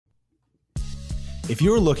If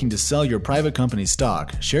you're looking to sell your private company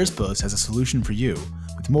stock, SharesPost has a solution for you.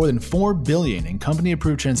 With more than $4 billion in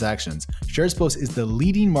company-approved transactions, SharesPost is the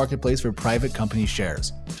leading marketplace for private company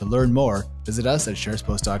shares. To learn more, visit us at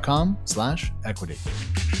sharespost.com/equity.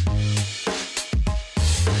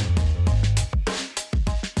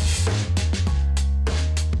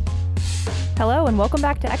 Hello and welcome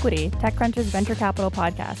back to Equity, TechCrunch's venture capital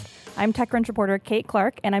podcast. I'm TechCrunch reporter Kate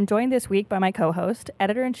Clark, and I'm joined this week by my co-host,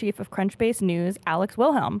 editor-in-chief of Crunchbase News, Alex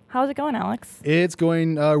Wilhelm. How's it going, Alex? It's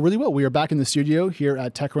going really well. We are back in the studio here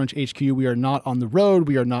at TechCrunch HQ. We are not on the road.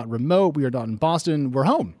 We are not remote. We are not in Boston. We're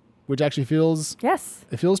home, which actually feels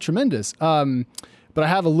tremendous. But I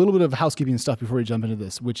have a little bit of housekeeping stuff before we jump into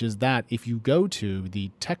this, which is that if you go to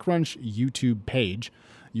the TechCrunch YouTube page,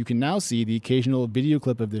 you can now see the occasional video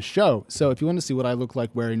clip of this show. So if you want to see what I look like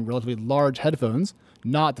wearing relatively large headphones,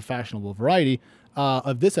 not the fashionable variety,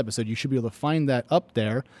 of this episode, you should be able to find that up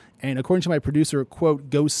there. And according to my producer, quote,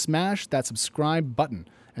 go smash that subscribe button.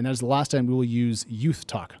 And that is the last time we will use youth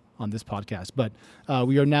talk on this podcast. But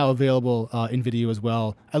we are now available in video as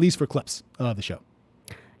well, at least for clips of the show.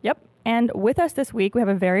 Yep. And with us this week, we have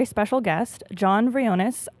a very special guest, John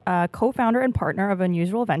Vrionis, co-founder and partner of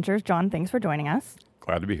Unusual Ventures. John, thanks for joining us.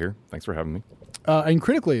 Glad to be here. Thanks for having me. And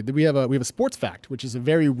critically, we have a sports fact, which is a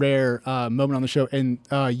very rare moment on the show. And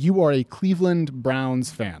you are a Cleveland Browns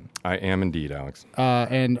fan. I am indeed, Alex.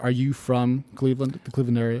 And are you from Cleveland, the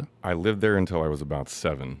Cleveland area? I lived there until I was about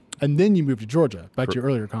 7. And then you moved to Georgia, back to your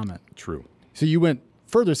earlier comment. True. So you went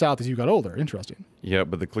further south as you got older. Interesting. Yeah,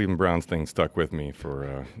 but the Cleveland Browns thing stuck with me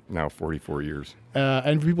for now 44 years.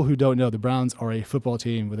 And for people who don't know, the Browns are a football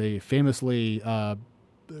team with a famously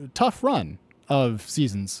tough run of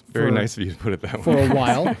seasons. Very nice of you to put it that way. For a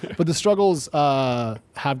while. But the struggles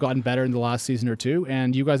have gotten better in the last season or two,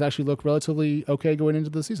 and you guys actually look relatively okay going into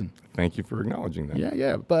the season. Thank you for acknowledging that.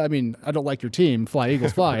 Yeah. But I mean, I don't like your team, Fly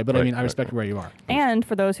Eagles Fly, but I respect where you are. And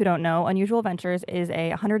for those who don't know, Unusual Ventures is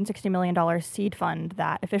a $160 million seed fund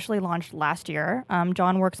that officially launched last year.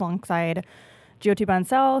 John works alongside Jyoti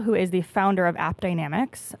Bansal, who is the founder of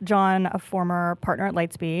AppDynamics. John, a former partner at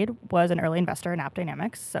Lightspeed, was an early investor in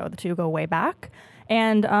AppDynamics, so the two go way back.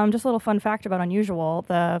 And just a little fun fact about Unusual,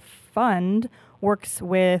 the fund works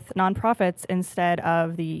with nonprofits instead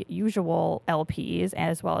of the usual LPs,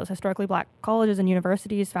 as well as historically black colleges and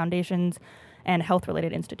universities, foundations, and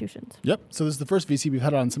health-related institutions. Yep. So this is the first VC we've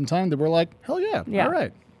had on some time that we're like, hell yeah. All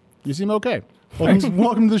right. You seem okay.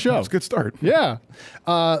 Welcome to the show. That's a good start. Yeah.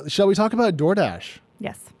 Shall we talk about DoorDash?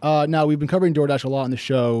 Yes. Now, we've been covering DoorDash a lot on the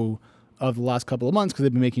show of the last couple of months because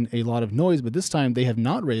they've been making a lot of noise, but this time they have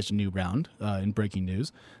not raised a new round in breaking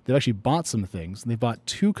news. They've actually bought some things. They bought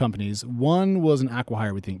two companies. One was an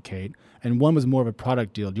acqui-hire, we think, Kate, and one was more of a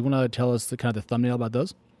product deal. Do you want to tell us the thumbnail about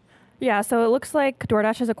those? Yeah, so it looks like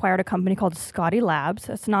DoorDash has acquired a company called Scotty Labs.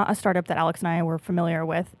 It's not a startup that Alex and I were familiar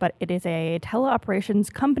with, but it is a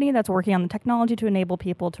teleoperations company that's working on the technology to enable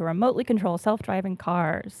people to remotely control self-driving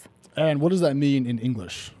cars. And what does that mean in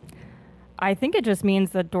English? I think it just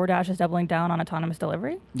means that DoorDash is doubling down on autonomous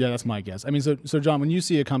delivery. Yeah, that's my guess. I mean, so John, when you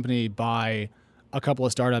see a company buy a couple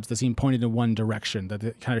of startups that seem pointed in one direction, that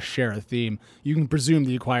they kind of share a theme, you can presume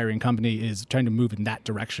the acquiring company is trying to move in that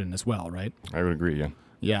direction as well, right? I would agree, yeah.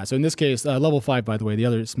 Yeah, so in this case, Level 5, by the way, the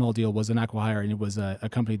other small deal was an acqui-hire, and it was a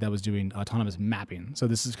company that was doing autonomous mapping. So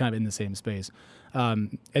this is kind of in the same space.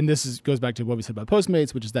 And this goes back to what we said about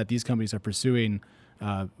Postmates, which is that these companies are pursuing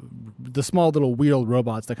the small little wheeled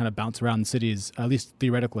robots that kind of bounce around cities, at least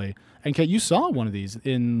theoretically. And Kate, you saw one of these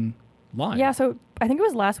in line. Yeah, so I think it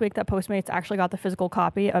was last week that Postmates actually got the physical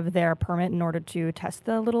copy of their permit in order to test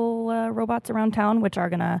the little robots around town, which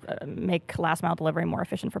are going to make last mile delivery more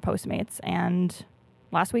efficient for Postmates. And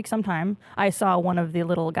last week sometime, I saw one of the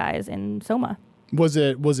little guys in Soma. Was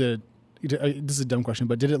it? This is a dumb question,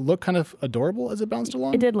 but did it look kind of adorable as it bounced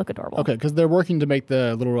along? It did look adorable. Okay, because they're working to make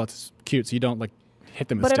the little robots cute, so you don't hit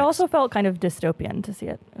them with sticks. But it also felt kind of dystopian to see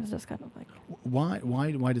it. It was just kind of like... Why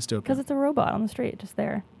dystopian? Because it's a robot on the street, just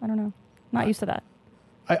there. I don't know. Not used to that.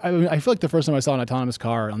 I feel like the first time I saw an autonomous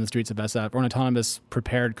car on the streets of SF, or an autonomous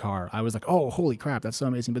prepared car, I was like, oh, holy crap, that's so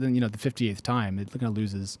amazing. But then, the 58th time, it kind of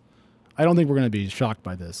loses... I don't think we're going to be shocked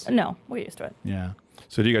by this. No, we're used to it. Yeah.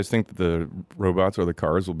 So do you guys think that the robots or the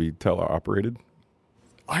cars will be teleoperated?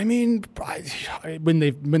 I mean, when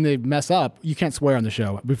they mess up, you can't swear on the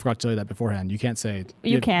show. We forgot to tell you that beforehand. You can't say...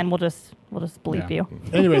 You can. We'll just bleep you.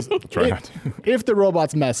 Anyways, try not to. If the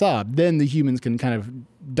robots mess up, then the humans can kind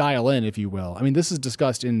of dial in, if you will. I mean, this is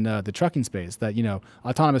discussed in the trucking space that,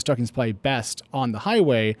 autonomous trucking is probably best on the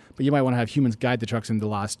highway, but you might want to have humans guide the trucks in the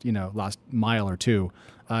last mile or two.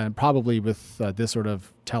 Probably with this sort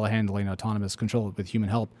of telehandling, autonomous control with human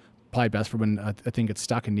help, probably best for when a thing gets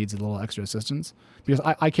stuck and needs a little extra assistance. Because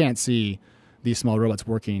I can't see these small robots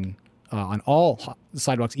working on all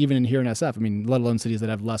sidewalks, even in here in SF. I mean, let alone cities that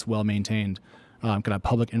have less well-maintained kind of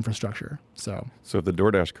public infrastructure. So if the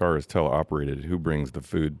DoorDash car is teleoperated, who brings the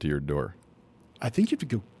food to your door? I think you have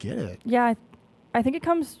to go get it. Yeah, I think it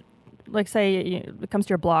comes, like, say it comes to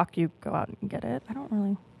your block, you go out and get it. I don't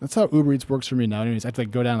really. That's how Uber Eats works for me now. Anyways, I have to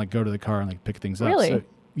go down, go to the car and pick things up. Really? So,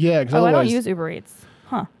 yeah. Oh, I don't use Uber Eats.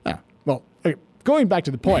 Huh. Yeah. Well, okay. Going back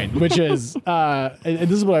to the point, which is, and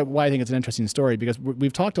this is why I think it's an interesting story, because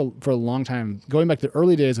we've talked for a long time, going back to the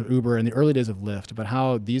early days of Uber and the early days of Lyft, about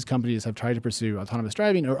how these companies have tried to pursue autonomous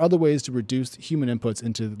driving or other ways to reduce human inputs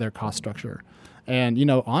into their cost structure. And,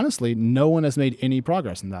 honestly, no one has made any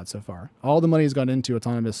progress in that so far. All the money has gone into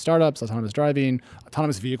autonomous startups, autonomous driving,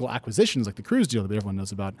 autonomous vehicle acquisitions like the Cruise deal that everyone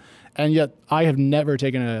knows about. And yet I have never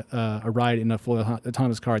taken a ride in a fully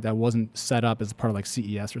autonomous car that wasn't set up as part of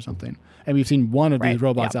CES or something. And we've seen one of these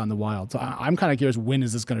robots out in the wild. So I'm kind of curious, when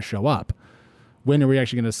is this going to show up? When are we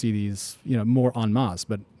actually going to see these, more en masse?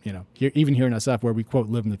 But, even here in SF, where we, quote,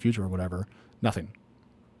 live in the future or whatever, nothing.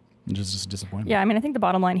 Just a disappointment. Yeah, I mean, I think the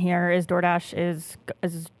bottom line here is DoorDash is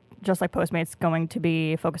just like Postmates going to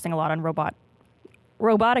be focusing a lot on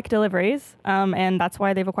robotic deliveries, and that's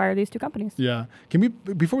why they've acquired these two companies. Yeah. Can we,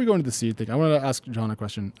 before we go into the seed thing, I want to ask John a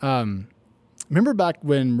question. Remember back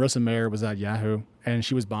when Marissa Mayer was at Yahoo and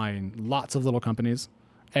she was buying lots of little companies?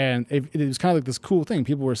 And it was kind of like this cool thing.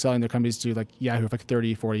 People were selling their companies to Yahoo for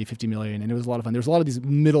 30, 40, 50 million, and it was a lot of fun. There's a lot of these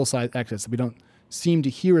middle-sized exits that we don't seem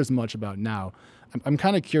to hear as much about now. I'm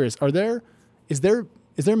kind of curious. Is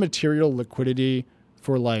there material liquidity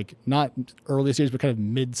for not early stage but kind of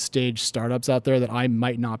mid-stage startups out there that I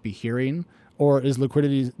might not be hearing, or is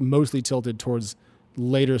liquidity mostly tilted towards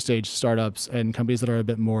later stage startups and companies that are a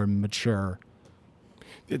bit more mature?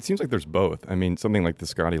 It seems like there's both. I mean, something like the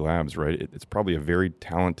Scotty Labs, right? It's probably a very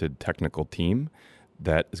talented technical team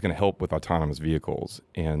that is going to help with autonomous vehicles,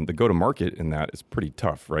 and the go-to-market in that is pretty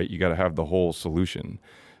tough, right? You got to have the whole solution.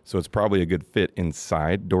 So it's probably a good fit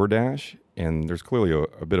inside DoorDash, and there's clearly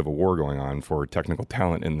a bit of a war going on for technical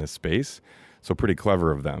talent in this space. So pretty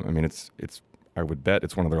clever of them. I mean, it's I would bet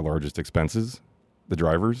it's one of their largest expenses, the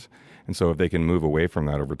drivers. And so if they can move away from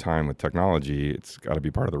that over time with technology, it's got to be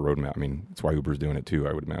part of the roadmap. I mean, that's why Uber's doing it too,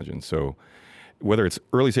 I would imagine. So whether it's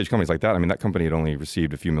early stage companies like that, I mean, that company had only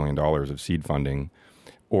received a few $1 million of seed funding,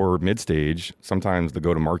 or mid stage, sometimes the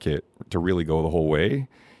go-to-market to really go the whole way,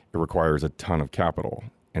 it requires a ton of capital.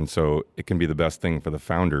 And so it can be the best thing for the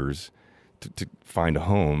founders to find a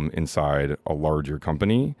home inside a larger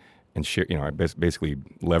company and share, basically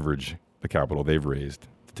leverage the capital they've raised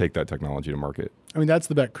to take that technology to market. I mean, that's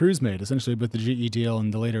the bet Cruise made, essentially, with the GE deal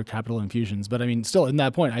and the later capital infusions. But I mean, still, in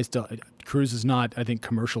that point, Cruise is not, I think,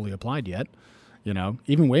 commercially applied yet.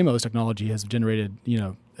 Even Waymo's technology has generated,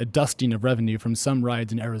 a dusting of revenue from some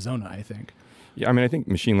rides in Arizona, I think. Yeah, I mean, I think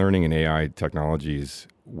machine learning and AI technologies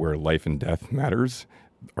where life and death matters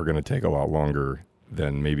are going to take a lot longer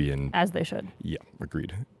than maybe in... As they should. Yeah,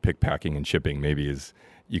 agreed. Pick, packing, and shipping maybe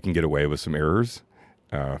you can get away with some errors.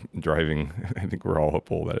 Driving, I think we're all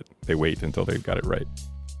hopeful that they wait until they've got it right.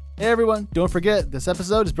 Hey everyone, don't forget, this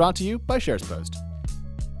episode is brought to you by SharesPost.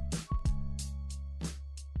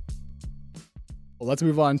 Well, let's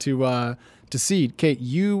move on to seed. Kate,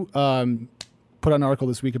 you put out an article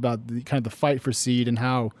this week about the fight for seed and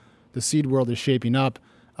how the seed world is shaping up.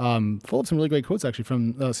 Full of some really great quotes, actually,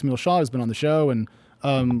 from Samil Shah, who's been on the show. And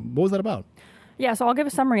what was that about? Yeah, so I'll give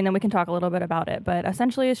a summary and then we can talk a little bit about it. But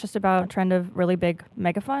essentially, it's just about a trend of really big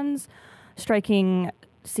mega funds striking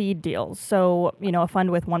seed deals. So, a fund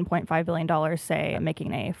with $1.5 billion, say,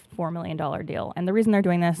 making a $4 million deal. And the reason they're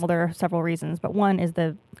doing this, well, there are several reasons. But one is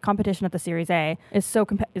the competition at the Series A is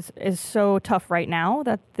so tough right now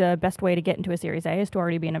that the best way to get into a Series A is to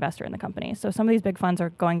already be an investor in the company. So some of these big funds are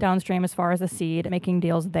going downstream as far as the seed, making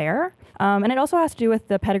deals there. And it also has to do with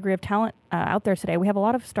the pedigree of talent out there today. We have a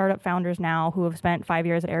lot of startup founders now who have spent 5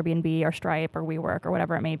 years at Airbnb or Stripe or WeWork or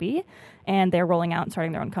whatever it may be, and they're rolling out and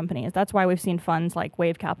starting their own companies. That's why we've seen funds like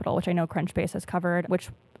Wave Capital, which I know Crunchbase has covered, which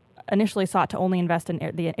initially sought to only invest in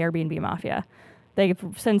the Airbnb mafia. They've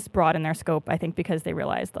since broadened their scope, I think, because they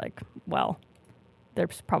realized,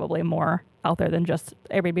 there's probably more out there than just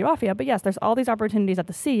Airbnb Mafia. But yes, there's all these opportunities at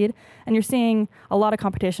the seed, and you're seeing a lot of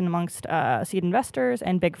competition amongst seed investors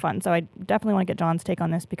and big funds. So I definitely want to get John's take on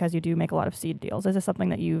this because you do make a lot of seed deals. Is this something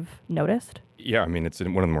that you've noticed? Yeah, I mean, it's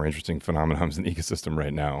one of the more interesting phenomena in the ecosystem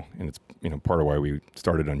right now, and it's part of why we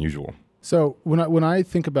started Unusual. So when I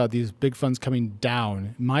think about these big funds coming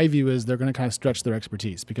down, my view is they're going to kind of stretch their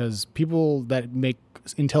expertise, because people that make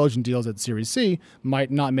intelligent deals at Series C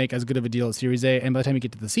might not make as good of a deal at Series A. And by the time you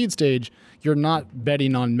get to the seed stage, you're not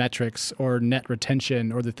betting on metrics or net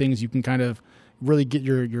retention or the things you can kind of really get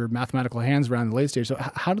your mathematical hands around in the late stage. So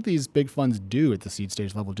how do these big funds do at the seed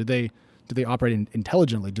stage level? Do they operate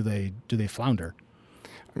intelligently? Do they flounder?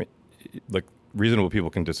 I mean, like, reasonable people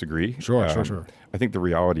can disagree. Sure. I think the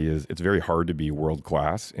reality is it's very hard to be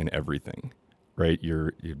world-class in everything, right?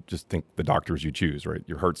 You just think the doctors you choose, right?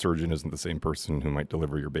 Your heart surgeon isn't the same person who might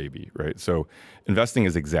deliver your baby, right? So investing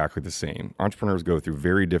is exactly the same. Entrepreneurs go through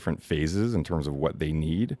very different phases in terms of what they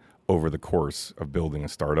need over the course of building a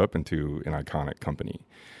startup into an iconic company.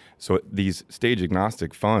 So these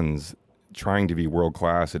stage-agnostic funds trying to be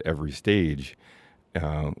world-class at every stage,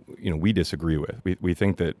 we disagree with. We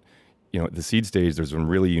think that at the seed stage, there's some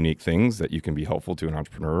really unique things that you can be helpful to an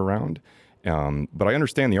entrepreneur around. But I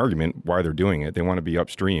understand the argument why they're doing it. They want to be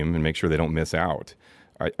upstream and make sure they don't miss out.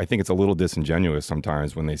 I think it's a little disingenuous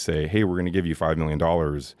sometimes when they say, hey, we're going to give you $5 million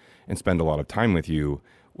and spend a lot of time with you,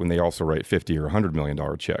 when they also write $50 or $100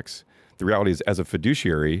 million checks. The reality is, as a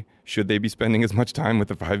fiduciary, should they be spending as much time with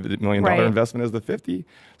the $5 million investment as the 50?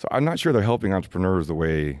 So I'm not sure they're helping entrepreneurs the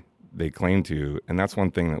way they claim to. And that's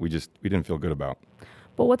one thing that we didn't feel good about.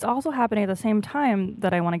 But what's also happening at the same time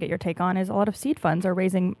that I want to get your take on is a lot of seed funds are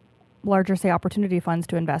raising larger, say, opportunity funds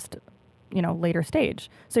to invest, later stage.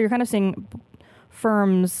 So you're kind of seeing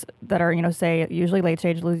firms that are, say, usually late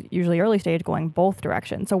stage, usually early stage, going both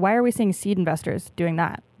directions. So why are we seeing seed investors doing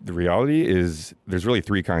that? The reality is there's really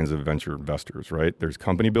three kinds of venture investors, right? There's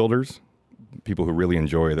company builders, people who really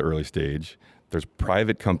enjoy the early stage. There's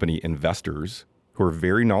private company investors who are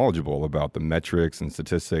very knowledgeable about the metrics and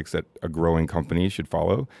statistics that a growing company should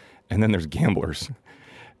follow. And then there's gamblers.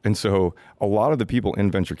 And so a lot of the people in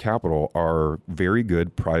venture capital are very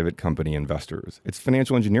good private company investors. It's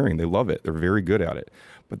financial engineering. They love it. They're very good at it.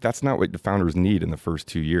 But that's not what the founders need in the first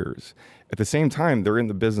 2 years. At the same time, they're in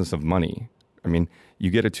the business of money. I mean, you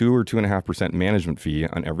get a 2 or 2.5% management fee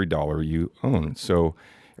on every dollar you own. So,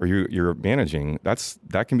 or you're managing,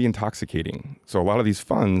 that can be intoxicating. So a lot of these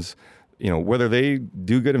funds, whether they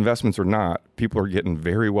do good investments or not, people are getting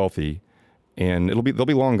very wealthy, and they'll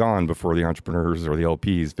be long gone before the entrepreneurs or the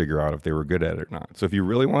LPs figure out if they were good at it or not. So if you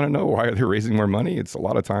really want to know why they're raising more money, it's a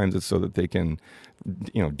lot of times it's so that they can,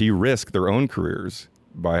 de-risk their own careers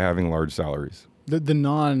by having large salaries.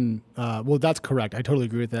 Well, that's correct. I totally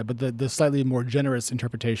agree with that. But the slightly more generous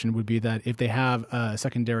interpretation would be that if they have a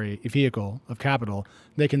secondary vehicle of capital,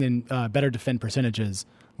 they can then better defend percentages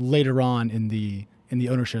later on in the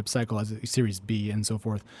ownership cycle as a Series B and so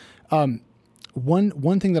forth.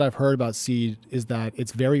 One thing that I've heard about seed is that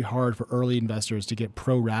it's very hard for early investors to get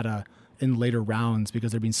pro rata in later rounds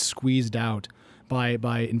because they're being squeezed out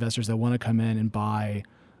by investors that want to come in and buy.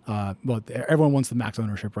 Everyone wants the max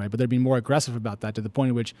ownership, right? But they're being more aggressive about that, to the point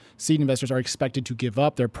at which seed investors are expected to give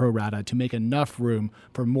up their pro rata to make enough room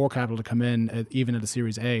for more capital to come in, even at a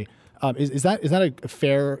Series A. Is that a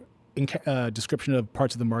fair description of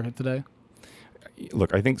parts of the market today?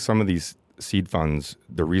 Look, I think some of these seed funds,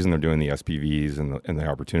 the reason they're doing the SPVs and the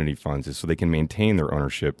opportunity funds is so they can maintain their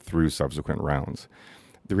ownership through subsequent rounds.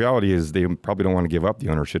 The reality is they probably don't want to give up the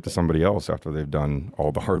ownership to somebody else after they've done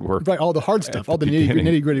all the hard work. Right, all the hard stuff, all the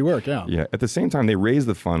nitty-gritty work, yeah. Yeah. At the same time, they raise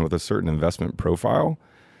the fund with a certain investment profile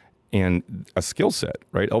and a skill set,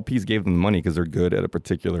 right? LPs gave them the money because they're good at a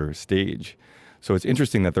particular stage. So it's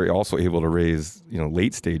interesting that they're also able to raise,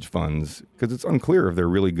 late stage funds, because it's unclear if they're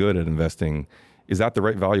really good at investing. Is that the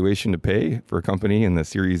right valuation to pay for a company in the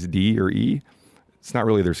Series D or E? It's not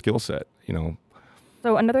really their skill set,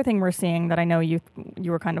 So another thing we're seeing that I know you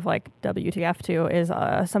were kind of like WTF to is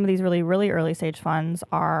some of these really, really early stage funds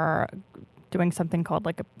are doing something called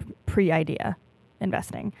like a pre-idea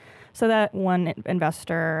investing. So that one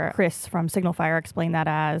investor, Chris from SignalFire, explained that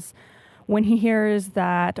as when he hears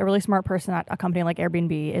that a really smart person at a company like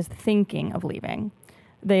Airbnb is thinking of leaving,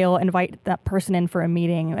 they'll invite that person in for a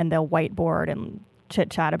meeting and they'll whiteboard and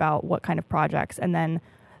chit chat about what kind of projects. And then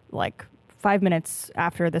 5 minutes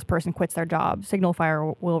after this person quits their job,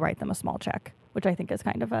 SignalFire will write them a small check which I think is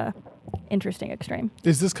kind of a interesting extreme.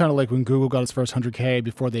 Is this kind of like when Google got its first 100K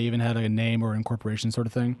before they even had a name or an incorporation sort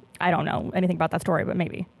of thing? I don't know anything about that story, but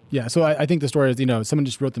maybe. Yeah, so I think the story is, someone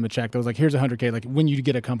just wrote them a check that was like, here's 100K. Like when you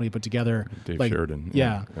get a company put together. Dave like, Sheridan.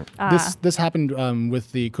 Yeah. This happened when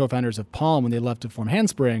the co-founders of Palm, when they left to form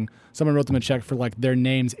Handspring. Someone wrote them a check for like their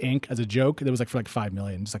names Inc. as a joke. It was like for like $5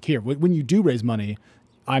 million. Just like, here, when you do raise money,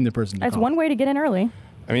 I'm the person to That's call. one way to get in early.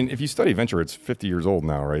 I mean, if you study venture, it's 50 years old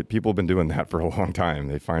now, right? People have been doing that for a long time.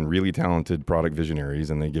 They find really talented product visionaries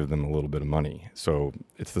and they give them a little bit of money. So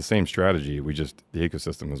it's the same strategy. The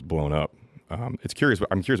ecosystem has blown up. It's curious.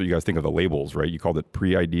 I'm curious what you guys think of the labels, right? You called it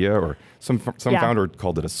pre-idea, or some founder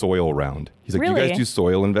called it a soil round. He's like, really? Do you guys do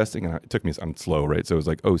soil investing? And it took me, I'm slow, right? So it was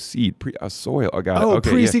like, seed, soil. I got it. Okay,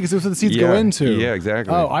 pre-seed, because that's what the seeds go into. Yeah,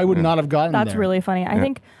 exactly. Oh, I would not have gotten That's there. really funny.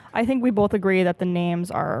 I think we both agree that the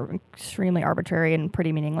names are extremely arbitrary and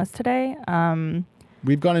pretty meaningless today.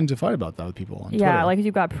 We've gone into fight about that with people on Twitter. Like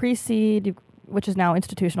you've got pre-seed, which is now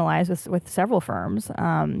institutionalized with several firms.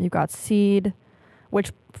 You've got seed,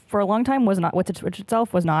 which for a long time was not, which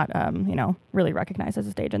itself was not, really recognized as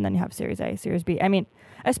a stage. And then you have Series A, Series B. I mean,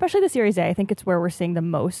 especially the Series A, I think it's where we're seeing the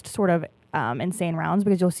most sort of insane rounds,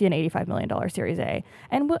 because you'll see an $85 million Series A.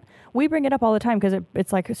 And we bring it up all the time because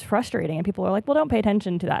it's frustrating. And people are like, well, don't pay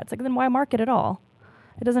attention to that. It's like, then why market at all?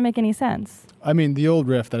 It doesn't make any sense. I mean, the old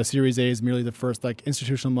riff that a Series A is merely the first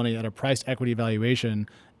institutional money at a priced equity valuation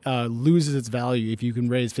loses its value if you can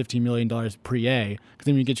raise $15 million pre-A, because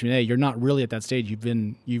then when you get to an A, you're not really at that stage.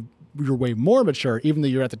 You're way more mature, even though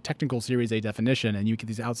you're at the technical Series A definition, and you get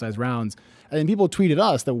these outsized rounds. And then people tweeted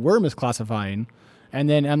us that we're misclassifying, and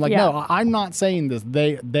then I'm like, no, I'm not saying this.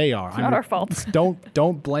 They are. It's not our fault.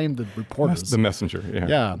 Don't blame the reporters. The messenger.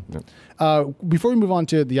 Yeah. Before we move on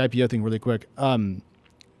to the IPO thing, really quick.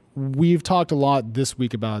 We've talked a lot this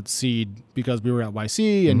week about seed because we were at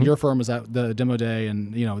YC and your firm was at the demo day,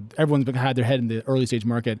 and everyone's had their head in the early stage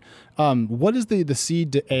market. What is the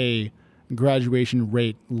seed to A graduation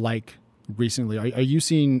rate like recently? Are you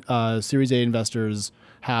seeing Series A investors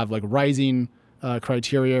have rising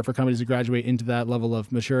criteria for companies to graduate into that level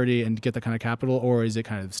of maturity and get that kind of capital, or is it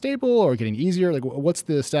kind of stable or getting easier? What's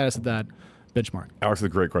the status of that benchmark? Alex, that's a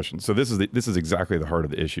great question. So this is exactly the heart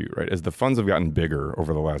of the issue, right? As the funds have gotten bigger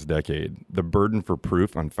over the last decade, the burden for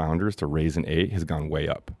proof on founders to raise an A has gone way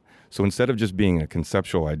up. So instead of just being a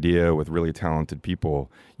conceptual idea with really talented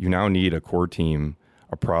people, you now need a core team,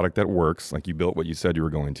 a product that works, like you built what you said you were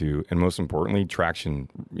going to, and most importantly, traction,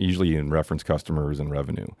 usually in reference customers and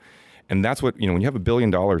revenue. And that's what, when you have $1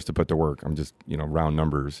 billion to put to work, I'm just, round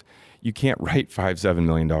numbers, you can't write $5-7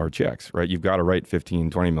 million checks, right? You've got to write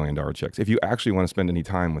 $15-20 million checks if you actually want to spend any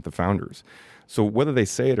time with the founders. So whether they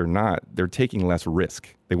say it or not, they're taking less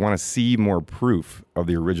risk. They want to see more proof of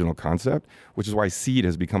the original concept, which is why seed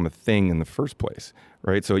has become a thing in the first place,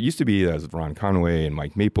 right? So it used to be as Ron Conway and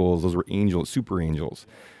Mike Maples, those were angels, super angels.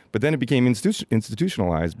 But then it became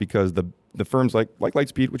institutionalized because the firms like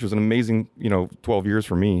Lightspeed, which was an amazing, 12 years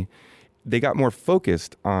for me, they got more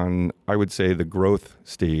focused on, I would say, the growth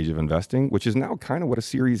stage of investing, which is now kind of what a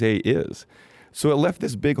Series A is. So it left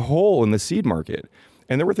this big hole in the seed market.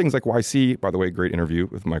 And there were things like YC, by the way, great interview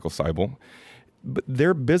with Michael Seibel. But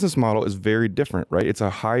their business model is very different, right? It's a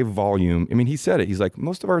high volume. I mean, he said it. He's like,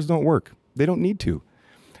 most of ours don't work. They don't need to.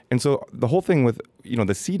 And so the whole thing with,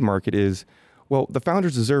 the seed market is, well, the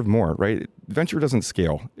founders deserve more, right? Venture doesn't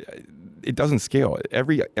scale. It doesn't scale.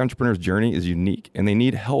 Every entrepreneur's journey is unique, and they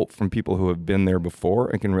need help from people who have been there before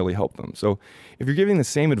and can really help them. So if you're giving the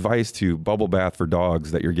same advice to Bubble Bath for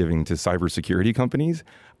dogs that you're giving to cybersecurity companies,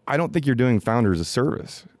 I don't think you're doing founders a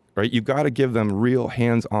service, right? You've got to give them real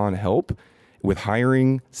hands-on help with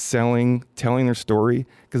hiring, selling, telling their story,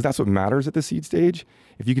 because that's what matters at the seed stage.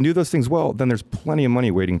 If you can do those things well, then there's plenty of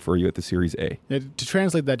money waiting for you at the Series A. To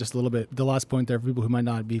translate that just a little bit, the last point there for people who might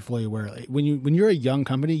not be fully aware, when you're a young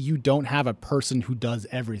company, you don't have a person who does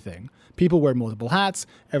everything. People wear multiple hats.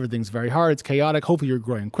 Everything's very hard. It's chaotic. Hopefully you're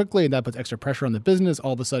growing quickly, and that puts extra pressure on the business.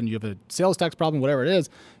 All of a sudden you have a sales tax problem, whatever it is.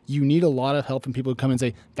 You need a lot of help from people who come and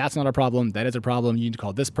say, that's not a problem. That is a problem. You need to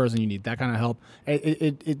call this person. You need that kind of help.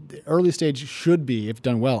 Early stage should be, if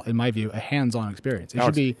done well, in my view, a hands-on experience. It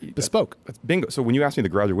should be bespoke. That's bingo. So when you asked me the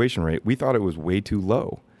graduation rate, we thought it was way too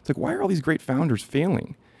low. It's like, why are all these great founders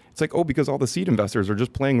failing? It's like, because all the seed investors are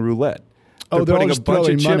just playing roulette. They're putting a bunch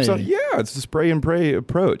of chips on. Yeah, it's a spray and pray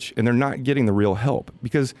approach, and they're not getting the real help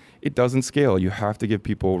because it doesn't scale. You have to give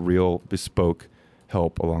people real bespoke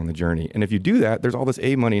help along the journey. And if you do that, there's all this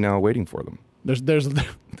A money now waiting for them. There's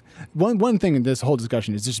one thing in this whole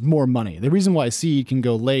discussion is just more money. The reason why seed can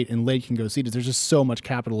go late and late can go seed is there's just so much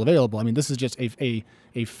capital available. I mean, this is just a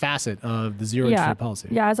facet of the zero interest rate policy.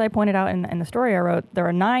 Yeah, as I pointed out in the story I wrote, there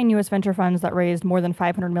are 9 U.S. venture funds that raised more than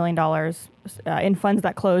 $500 million in funds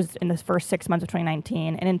that closed in the first 6 months of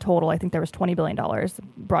 2019. And in total, I think there was $20 billion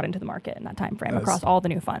brought into the market in that time frame across all the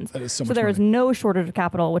new funds. That is so there money. is no shortage of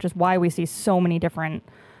capital, which is why we see so many different,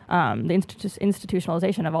 the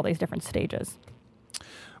institutionalization of all these different stages.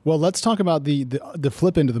 Well, let's talk about the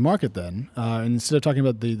flip into the market then. Instead of talking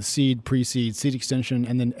about the seed, pre-seed, seed extension,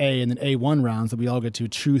 and then A1 rounds that we all get to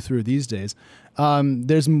chew through these days,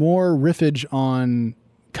 there's more riffage on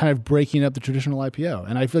kind of breaking up the traditional IPO.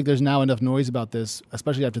 And I feel like there's now enough noise about this,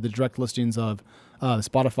 especially after the direct listings of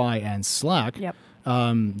Spotify and Slack,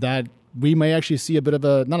 that we may actually see a bit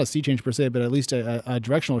of not a sea change per se, but at least a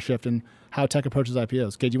directional shift in how tech approaches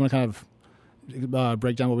IPOs. Kate, do you want to kind of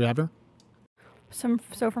break down what we have here?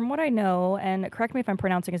 So from what I know, and correct me if I'm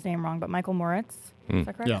pronouncing his name wrong, but Michael Moritz, is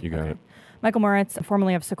that correct? Yeah, you got it. Michael Moritz,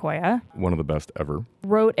 formerly of Sequoia. One of the best ever.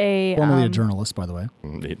 Wrote a... Formerly a journalist, by the way.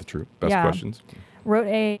 The truth. Best questions. Wrote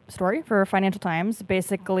a story for Financial Times,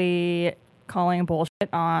 basically calling bullshit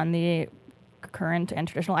on the current and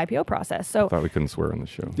traditional IPO process. So I thought we couldn't swear on the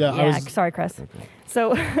show. Yeah, sorry, Chris. Okay.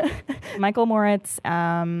 So Michael Moritz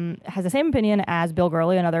has the same opinion as Bill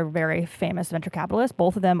Gurley, another very famous venture capitalist.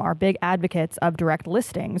 Both of them are big advocates of direct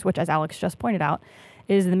listings, which, as Alex just pointed out,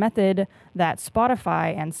 is the method that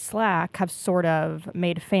Spotify and Slack have sort of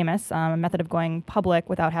made famous, a method of going public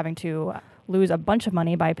without having to lose a bunch of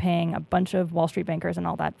money by paying a bunch of Wall Street bankers and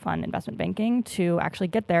all that fun investment banking to actually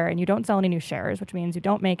get there. And you don't sell any new shares, which means you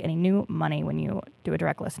don't make any new money when you do a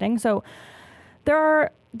direct listing. So there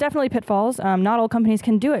are definitely pitfalls. Not all companies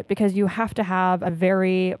can do it because you have to have a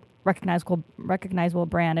very recognizable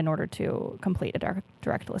brand in order to complete a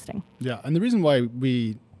direct listing. Yeah, and the reason why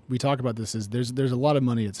we talk about this is there's a lot of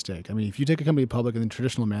money at stake. I mean, if you take a company public in the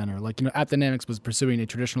traditional manner, like, AppDynamics was pursuing a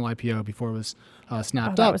traditional IPO before it was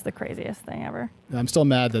snapped up. That was the craziest thing ever. I'm still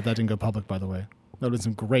mad that didn't go public, by the way. That would have been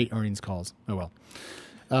some great earnings calls. Oh, well.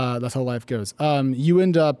 That's how life goes. You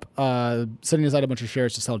end up setting aside a bunch of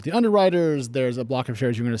shares to sell to the underwriters. There's a block of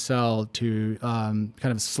shares you're going to sell to kind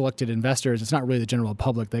of selected investors. It's not really the general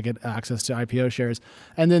public that get access to IPO shares.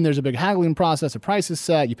 And then there's a big haggling process. A price is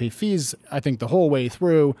set. You pay fees, I think, the whole way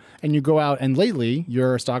through. And you go out, and lately,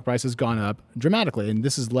 your stock price has gone up dramatically. And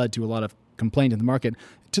this has led to a lot of complaint in the market,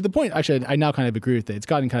 to the point, actually, I now kind of agree with it. It's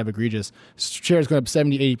gotten kind of egregious. Shares going up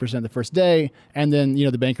 70, 80% the first day, and then,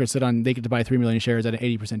 the bankers they get to buy 3 million shares at an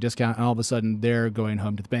 80% discount, and all of a sudden they're going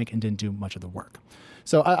home to the bank and didn't do much of the work.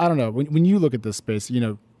 So I don't know. When you look at this space,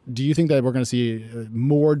 do you think that we're going to see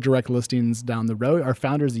more direct listings down the road? Are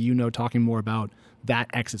founders that talking more about that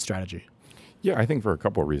exit strategy? Yeah, I think for a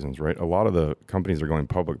couple of reasons, right? A lot of the companies that are going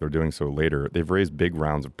public, they're doing so later. They've raised big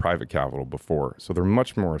rounds of private capital before. So they're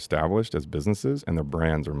much more established as businesses, and their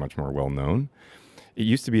brands are much more well-known. It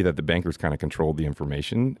used to be that the bankers kind of controlled the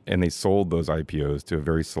information, and they sold those IPOs to a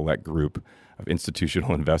very select group of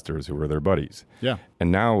institutional investors who were their buddies. Yeah.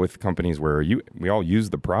 And now with companies where we all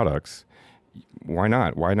use the products, why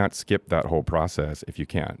not? Why not skip that whole process if you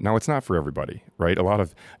can? Now, it's not for everybody, right? A lot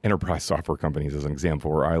of enterprise software companies, as an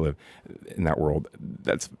example, where I live in that world,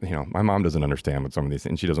 that's, my mom doesn't understand what some of these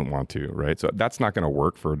things, she doesn't want to, right? So that's not going to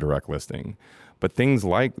work for a direct listing. But things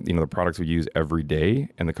like, the products we use every day,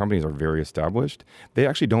 and the companies are very established, they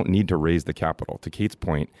actually don't need to raise the capital. To Kate's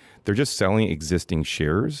point, they're just selling existing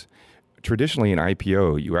shares. Traditionally, in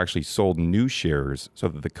IPO, you actually sold new shares so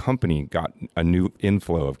that the company got a new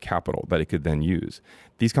inflow of capital that it could then use.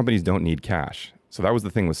 These companies don't need cash. So that was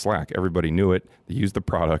the thing with Slack. Everybody knew it. They used the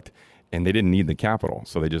product, and they didn't need the capital.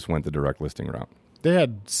 So they just went the direct listing route. They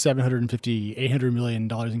had $750, $800 million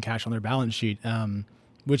in cash on their balance sheet,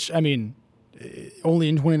 which, only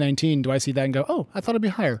in 2019 do I see that and go, oh, I thought it'd be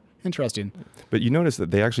higher. Interesting. But you notice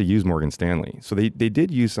that they actually use Morgan Stanley. So they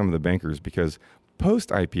did use some of the bankers because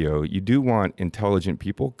post-IPO, you do want intelligent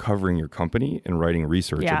people covering your company and writing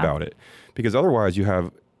research about it. Because otherwise you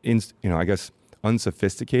have,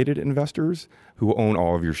 unsophisticated investors who own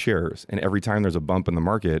all of your shares. And every time there's a bump in the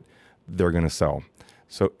market, they're going to sell.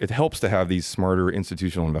 So it helps to have these smarter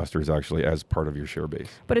institutional investors actually as part of your share base.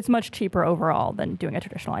 But it's much cheaper overall than doing a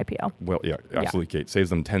traditional IPO. Well, yeah, absolutely, Kate. Saves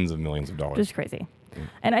them tens of millions of dollars. Just crazy.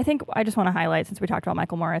 And I think I just want to highlight, since we talked about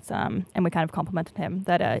Michael Moritz and we kind of complimented him,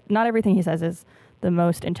 that not everything he says is the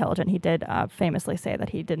most intelligent. He did famously say that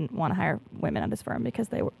he didn't want to hire women at his firm because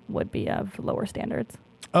they would be of lower standards.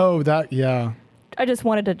 Oh, that, yeah. I just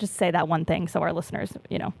wanted to just say that one thing so our listeners,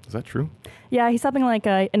 Is that true? Yeah, he's something like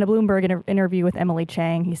in a Bloomberg interview with Emily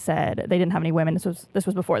Chang, he said they didn't have any women. This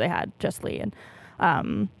was before they had Jess Lee,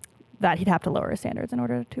 and that he'd have to lower his standards in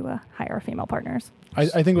order to hire female partners. I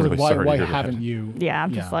think it was really why haven't you? Yeah,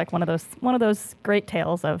 just like one of those great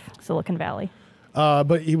tales of Silicon Valley.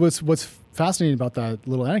 But what's fascinating about that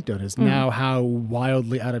little anecdote is now how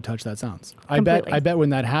wildly out of touch that sounds. Completely. I bet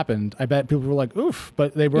when that happened, I bet people were like, oof,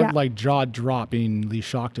 but they weren't like jaw-droppingly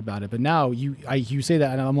shocked about it. But now you say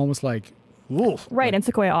that and I'm almost like, oof. Right, and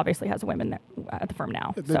Sequoia obviously has women there at the firm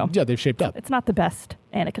now. So yeah, they've shaped up. It's not the best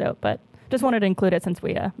anecdote, but just wanted to include it since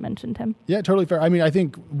we mentioned him. Yeah, totally fair. I mean, I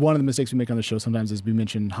think one of the mistakes we make on the show sometimes is we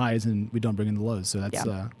mention highs and we don't bring in the lows. So that's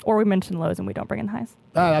or we mention lows and we don't bring in highs.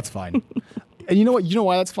 That's fine. And you know what? You know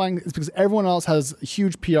why that's fine? It's because everyone else has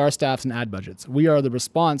huge PR staffs and ad budgets. We are the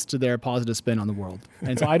response to their positive spin on the world.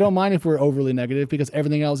 And so I don't mind if we're overly negative because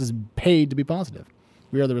everything else is paid to be positive.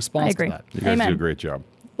 We are the response to that. You guys do a great job.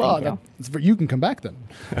 Well, you can come back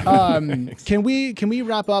then. Can we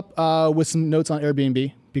wrap up with some notes on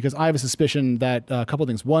Airbnb? Because I have a suspicion that a couple of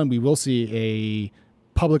things. One, we will see a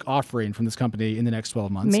public offering from this company in the next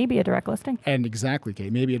 12 months. Maybe a direct listing. And exactly,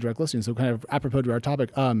 Kate, maybe a direct listing. So kind of apropos to our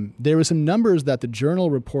topic, there were some numbers that the Journal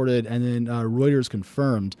reported and then Reuters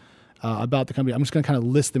confirmed about the company. I'm just going to kind of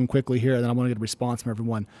list them quickly here, and then I want to get a response from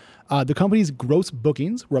everyone. The company's gross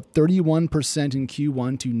bookings were up 31% in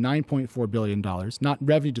Q1 to $9.4 billion. Not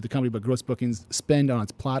revenue to the company, but gross bookings spend on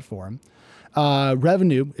its platform.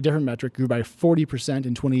 Revenue, a different metric, grew by 40%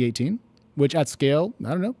 in 2018, which at scale, I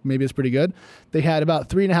don't know, maybe it's pretty good. They had about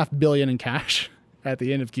 $3.5 billion in cash at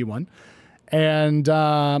the end of Q1. And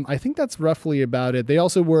I think that's roughly about it. They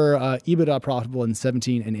also were EBITDA profitable in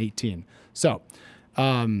 17 and 18. So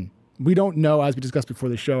we don't know, as we discussed before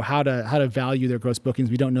the show, how to value their gross bookings.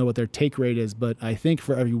 We don't know what their take rate is, but I think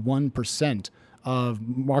for every 1% of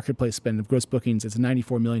marketplace spend of gross bookings, it's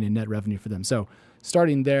 $94 million in net revenue for them. So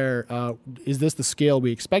starting there, is this the scale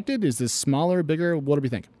we expected? Is this smaller, bigger? What do we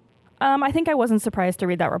think? I think I wasn't surprised to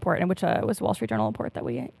read that report, in which was Wall Street Journal report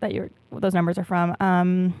those numbers are from.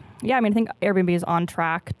 I think Airbnb is on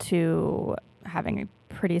track to having a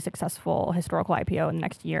pretty successful historical IPO in the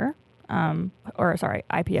next year,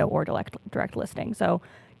 IPO or direct listing. So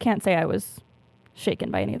can't say I was shaken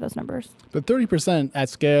by any of those numbers. But 30% at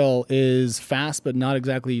scale is fast, but not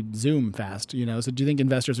exactly Zoom fast. So do you think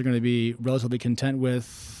investors are going to be relatively content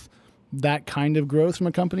with that kind of growth from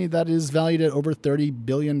a company that is valued at over $30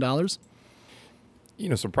 billion?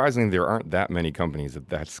 Surprisingly, there aren't that many companies at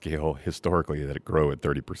that scale historically that grow at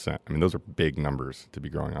 30%. I mean, those are big numbers to be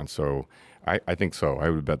growing on. So I think so. I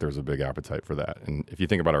would bet there's a big appetite for that. And if you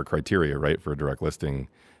think about our criteria, right, for a direct listing,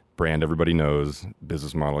 brand everybody knows,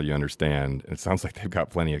 business model you understand, and it sounds like they've got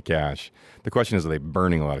plenty of cash. The question is, are they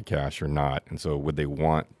burning a lot of cash or not? And so would they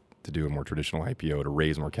want to do a more traditional IPO to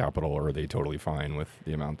raise more capital, or are they totally fine with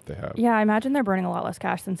the amount that they have? Yeah, I imagine they're burning a lot less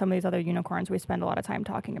cash than some of these other unicorns we spend a lot of time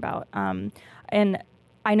talking about. And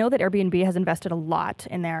I know that Airbnb has invested a lot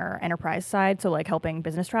in their enterprise side, so like helping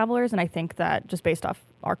business travelers. And I think that just based off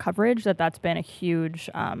our coverage, that's been a huge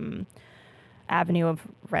avenue of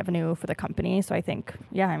revenue for the company. So I think,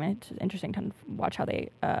 it's interesting to watch how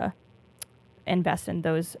they invest in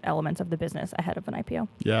those elements of the business ahead of an IPO.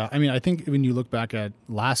 Yeah, I think when you look back at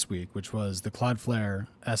last week, which was the Cloudflare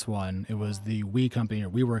S1, it was the We Company or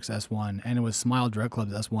WeWorks S1, and it was Smile Direct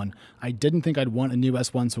Club's S1. I didn't think I'd want a new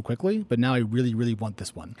S1 so quickly, but now I really, really want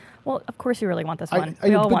this one. Well, of course you really want this one.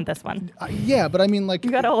 We all want this one. Yeah, but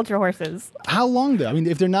you got to hold your horses. How long though?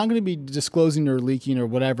 If they're not going to be disclosing or leaking or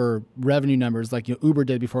whatever revenue numbers like Uber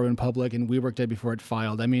did before it went public and WeWork did before it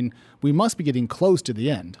filed, we must be getting close to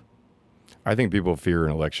the end. I think people fear an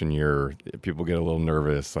election year. People get a little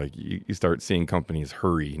nervous. Like you start seeing companies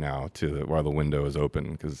hurry now while the window is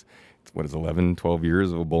open because it's 11, 12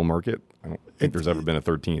 years of a bull market. I don't think there's ever been a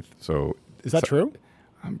 13th. So is that true?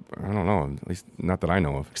 I don't know. At least not that I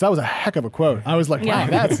know of. Because that was a heck of a quote. I was like, wow,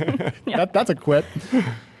 that's a quit.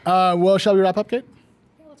 Well, shall we wrap up, Kate?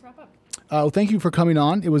 Yeah, let's wrap up. Well, thank you for coming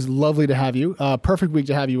on. It was lovely to have you. Perfect week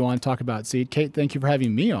to have you on, talk about Seed. Kate, thank you for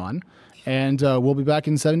having me on. And we'll be back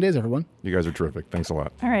in 7 days, everyone. You guys are terrific. Thanks a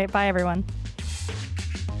lot. All right. Bye, everyone.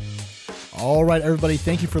 All right, everybody.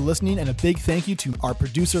 Thank you for listening. And a big thank you to our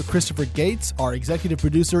producer, Christopher Gates, our executive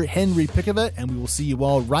producer, Henry Pickavet, and we will see you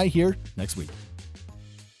all right here next week.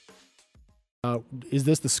 Is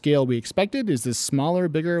this the scale we expected? Is this smaller,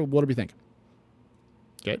 bigger? What do we think?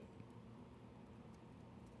 Okay.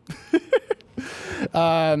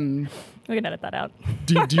 We can edit that out.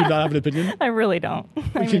 Do you not have an opinion? I really don't.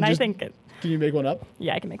 I think it. Can you make one up?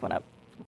 Yeah, I can make one up.